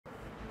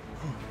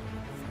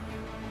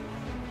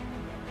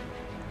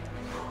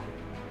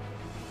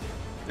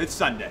It's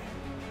Sunday.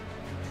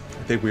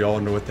 I think we all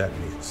know what that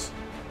means.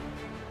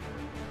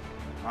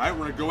 All right,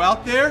 we're gonna go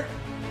out there.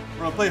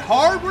 We're gonna play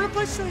hard. We're gonna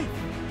play safe.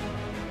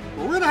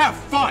 But we're gonna have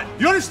fun.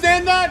 You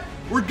understand that?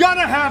 We're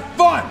gonna have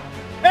fun.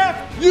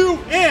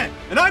 F-U-N.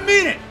 And I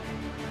mean it.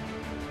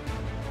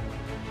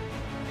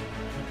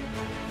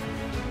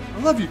 I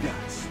love you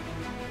guys.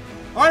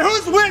 All right,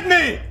 who's with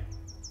me?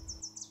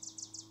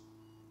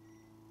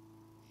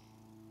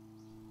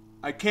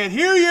 I can't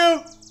hear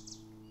you.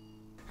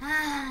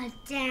 Ah,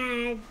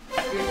 Dad.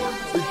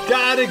 We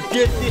gotta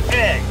get the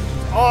egg.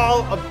 It's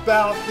all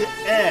about the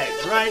egg,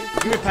 right?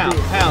 Give me pounds,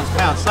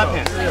 slap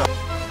hands.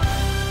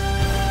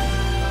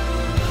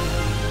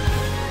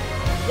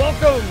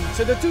 Welcome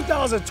to the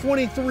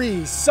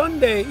 2023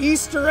 Sunday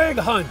Easter egg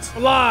hunt,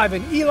 live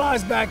in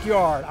Eli's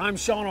backyard. I'm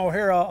Sean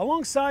O'Hara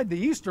alongside the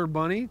Easter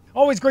Bunny.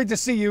 Always great to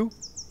see you.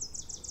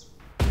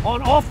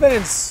 On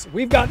offense,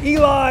 we've got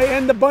Eli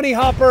and the Bunny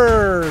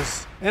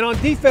Hoppers. And on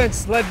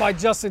defense, led by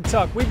Justin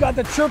Tuck, we've got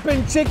the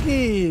Chirpin'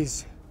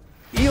 Chickies.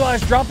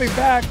 Eli's dropping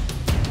back.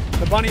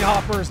 The Bunny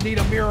Hoppers need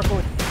a miracle.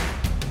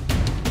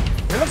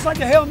 It looks like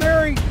a Hail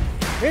Mary.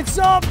 It's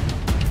up.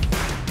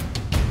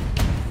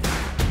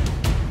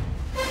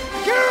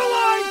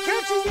 Caroline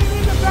catches it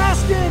in the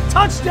basket.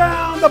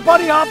 Touchdown. The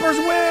Bunny Hoppers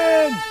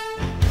win.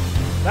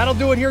 That'll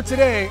do it here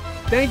today.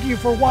 Thank you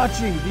for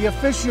watching the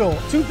official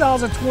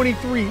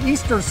 2023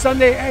 Easter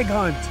Sunday Egg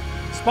Hunt,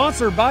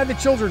 sponsored by the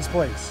Children's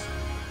Place.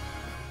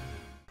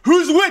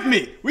 Who's with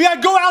me? We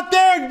gotta go out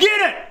there and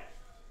get it!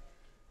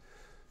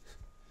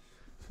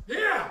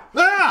 Yeah!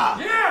 Yeah!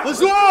 Yeah!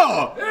 Let's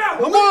go! Yeah!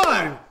 Come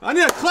on! I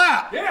need a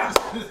clap! Yeah!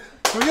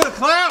 Can we get a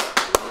clap?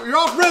 You're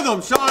off rhythm,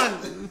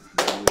 Sean!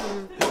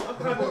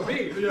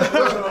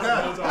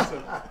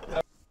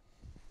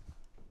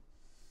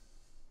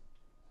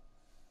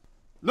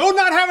 No,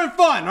 not having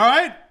fun,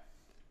 alright?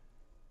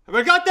 Have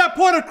I got that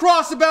point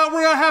across about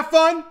we're gonna have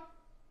fun?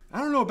 I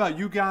don't know about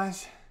you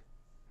guys,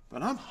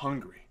 but I'm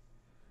hungry.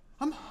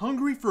 I'm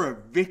hungry for a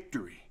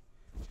victory.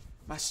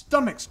 My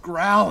stomach's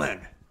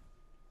growling.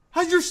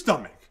 How's your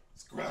stomach?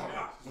 It's growling.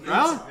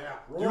 Growling?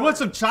 Yeah. You want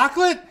some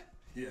chocolate?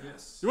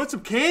 Yes. You want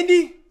some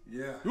candy?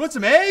 Yeah. You want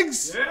some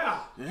eggs? Yeah!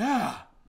 Yeah.